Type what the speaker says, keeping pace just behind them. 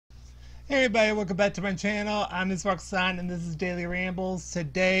Hey everybody, welcome back to my channel. I'm Ms. Roxanne and this is Daily Rambles.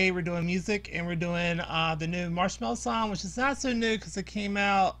 Today we're doing music and we're doing the new Marshmello song, which is not so new because it came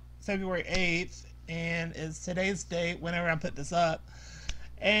out February 8th and it's today's date whenever I put this up.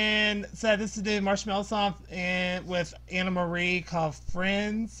 And so this is the new Marshmello song and with Anna Marie called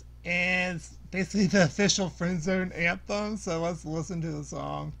Friends, and it's basically the official Friend Zone anthem. So let's listen to the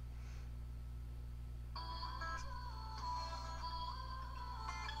song.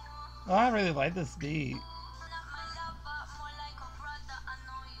 Oh, I really like this beat.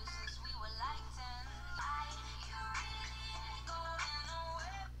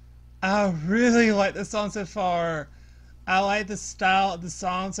 I really like the song so far. I like the style of the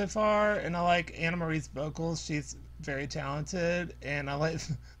song so far, and I like Anna Marie's vocals. She's very talented, and I like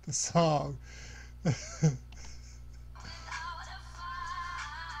the song.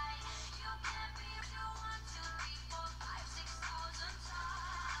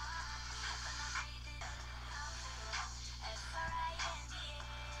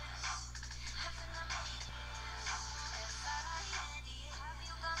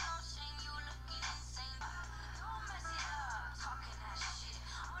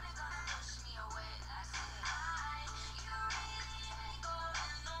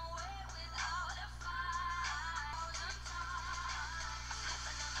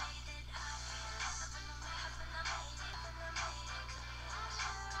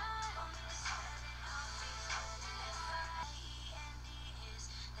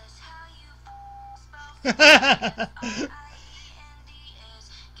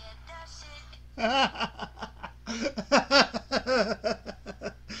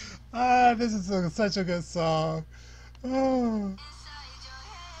 This is such a good song. Oh.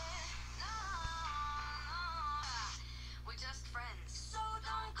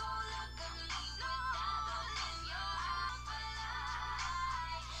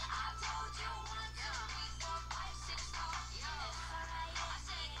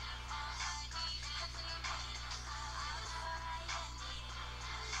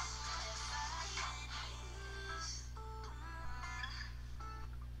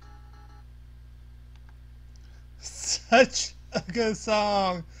 Such a good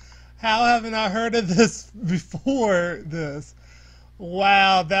song. How haven't I heard of this before this?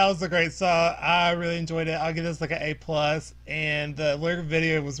 Wow, that was a great song. I really enjoyed it. I'll give this like an A plus. And the lyric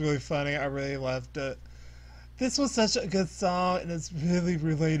video was really funny. I really loved it. This was such a good song, and it's really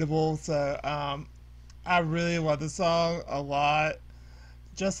relatable. So I really love the song a lot.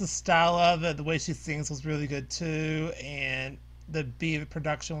 Just the style of it, the way she sings was really good too, and the beat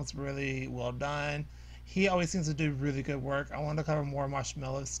production was really well done. He always seems to do really good work. I want to cover more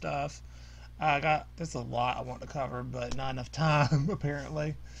Marshmello stuff. There's a lot I want to cover, but not enough time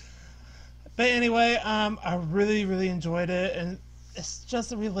apparently. But anyway, I really enjoyed it, and it's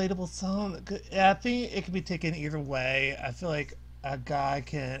just a relatable song. I think it can be taken either way. I feel like a guy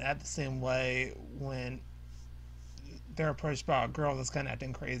can act the same way when they're approached by a girl that's kind of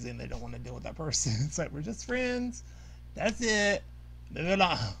acting crazy and they don't want to deal with that person. It's like, we're just friends. That's it. Moving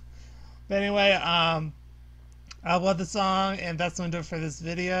on. But anyway, I love the song, and that's going to do it for this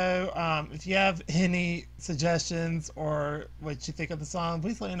video. If you have any suggestions or what you think of the song,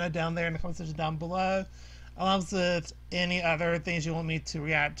 please let me know down there in the comment section down below. Along with any other things you want me to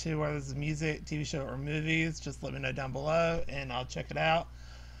react to, whether it's music, TV show, or movies, just let me know down below, and I'll check it out.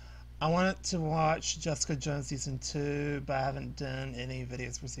 I wanted to watch Jessica Jones Season 2, but I haven't done any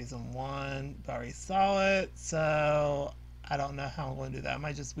videos for Season 1, but I already saw it, so I don't know how I'm going to do that. I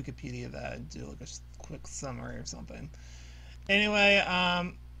might just Wikipedia that and do like a quick summary or something. Anyway,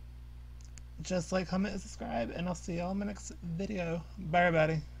 just like, comment, and subscribe, and I'll see y'all in my next video. Bye,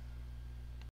 everybody.